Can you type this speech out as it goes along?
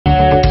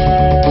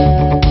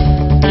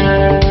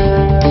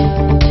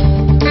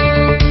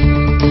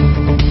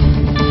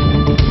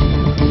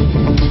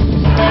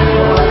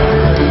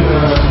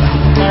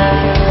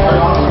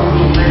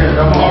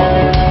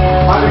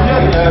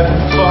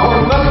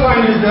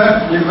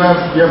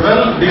a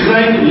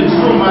well-designed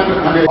instrument.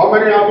 And how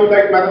many of you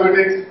like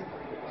mathematics?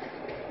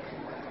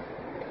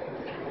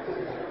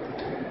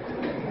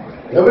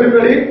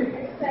 Everybody?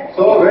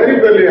 So very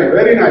brilliant,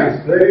 very nice,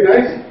 very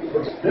nice.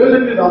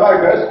 Using this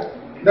abacus,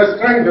 the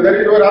strength, that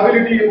is your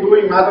ability in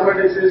doing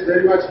mathematics is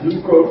very much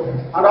improved.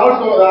 And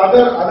also the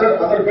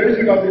other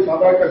benefit of this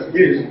abacus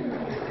is,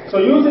 so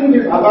using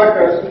this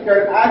abacus, you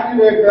can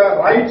activate the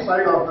right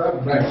side of the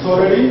brain. So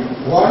ready?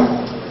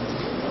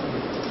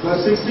 1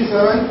 plus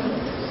 67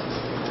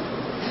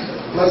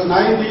 plus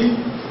 90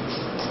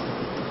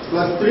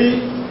 plus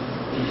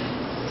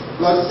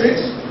 3 plus 6,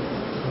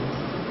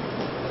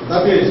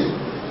 that is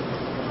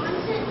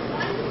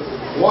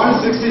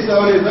 167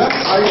 is the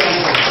right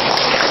answer.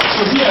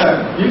 So here,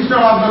 instead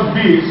of the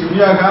beads,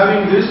 we are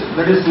having this,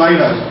 that is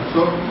sliders.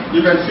 So you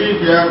can see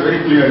here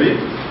very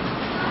clearly.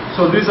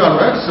 So these are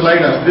the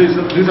sliders.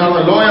 These are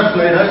the lower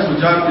sliders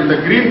which are in the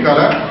green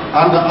color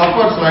and the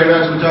upper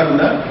sliders which are in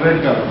the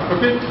red color.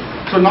 Okay.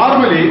 So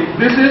normally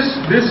this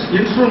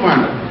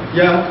instrument,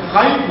 yeah,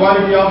 high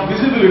quality of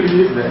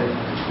visibility is there.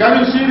 Can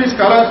you see these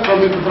colors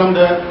from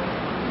the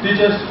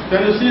teachers?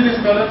 Can you see this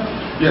color?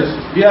 Yes.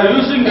 We are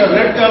using the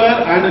red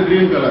color and the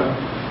green color.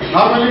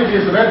 Normally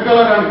these red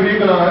color and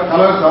green color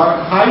colors are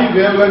high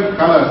wavelength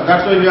colors.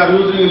 That's why we are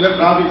using in the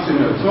traffic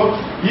signal. So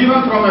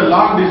even from a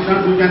long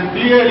distance you can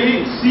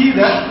clearly see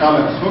the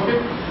colors. Okay.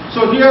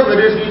 So here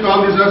we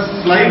call this as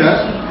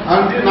sliders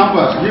and the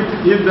numbers.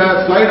 If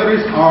the slider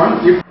is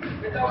on,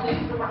 without the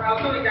instrument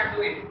also we can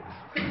do it.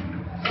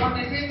 So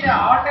this is the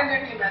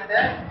alternative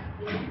method.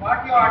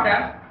 What you are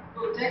done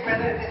to check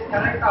whether it is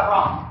correct or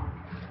wrong.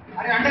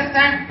 Are you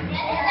understand?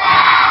 Yes.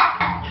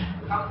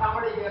 Now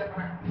somebody here.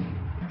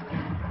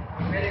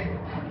 Very good.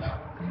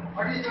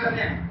 What is your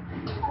name?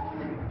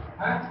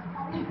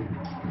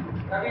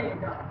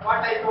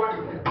 What I told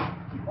you.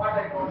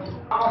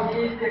 Now he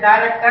is the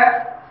director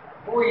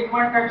who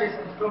invented this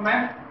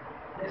instrument.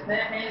 His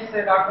name is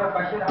Dr.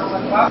 Bashir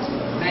Ahmad.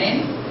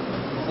 9,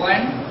 1,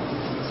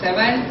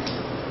 7,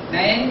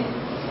 9,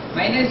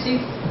 minus 6,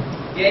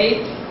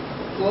 8,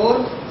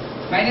 4,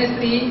 minus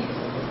 3,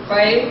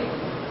 5,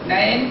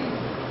 9,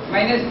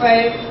 minus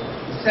 5,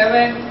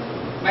 7,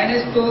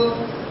 minus 2,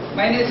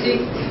 minus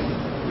 6,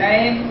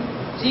 9,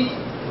 6,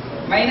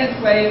 minus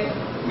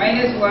 5,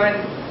 minus 1,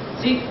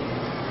 6,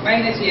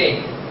 minus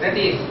 8. That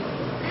is.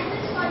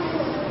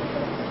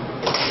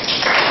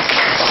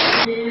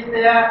 He is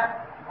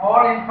there.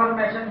 All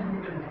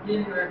information he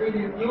will reveal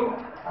with you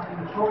and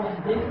will show in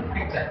the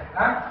picture.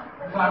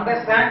 To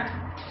understand.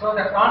 So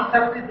the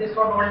concept is this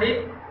one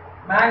only.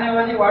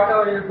 Manually,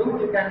 whatever you do,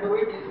 you can do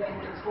it using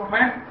the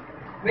instrument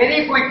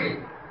very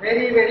quickly.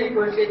 Very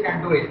quickly you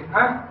can do it.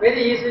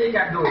 Very easily you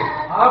can do it.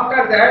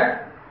 After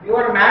that,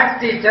 your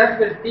maths teacher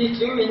will teach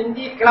you in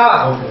the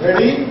class. okay.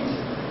 Ready?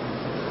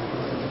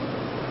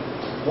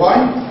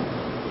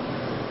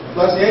 1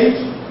 plus 8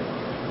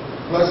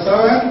 plus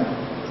 7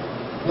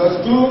 plus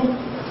 2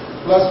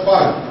 plus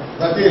 5.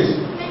 That is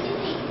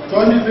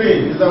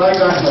 23 is the right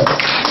answer.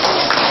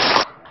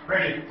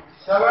 Ready?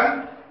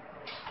 7,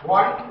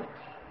 1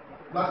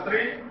 plus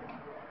 3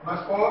 plus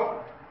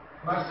 4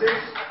 plus 6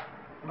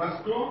 plus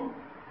 2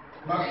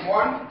 plus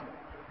 1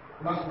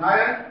 plus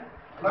 9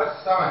 plus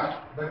 7.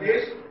 That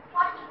is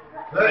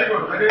very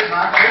good. Very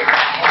nice.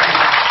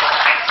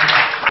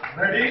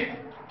 Ready?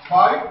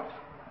 5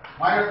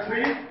 minus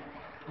 3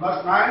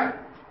 plus 9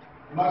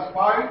 plus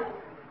 5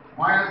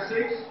 minus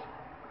 6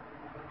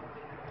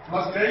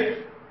 plus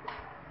 8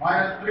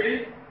 minus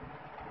 3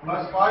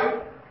 plus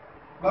 5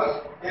 plus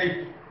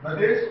 8.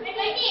 That is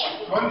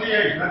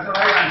 28. That's the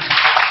right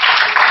answer.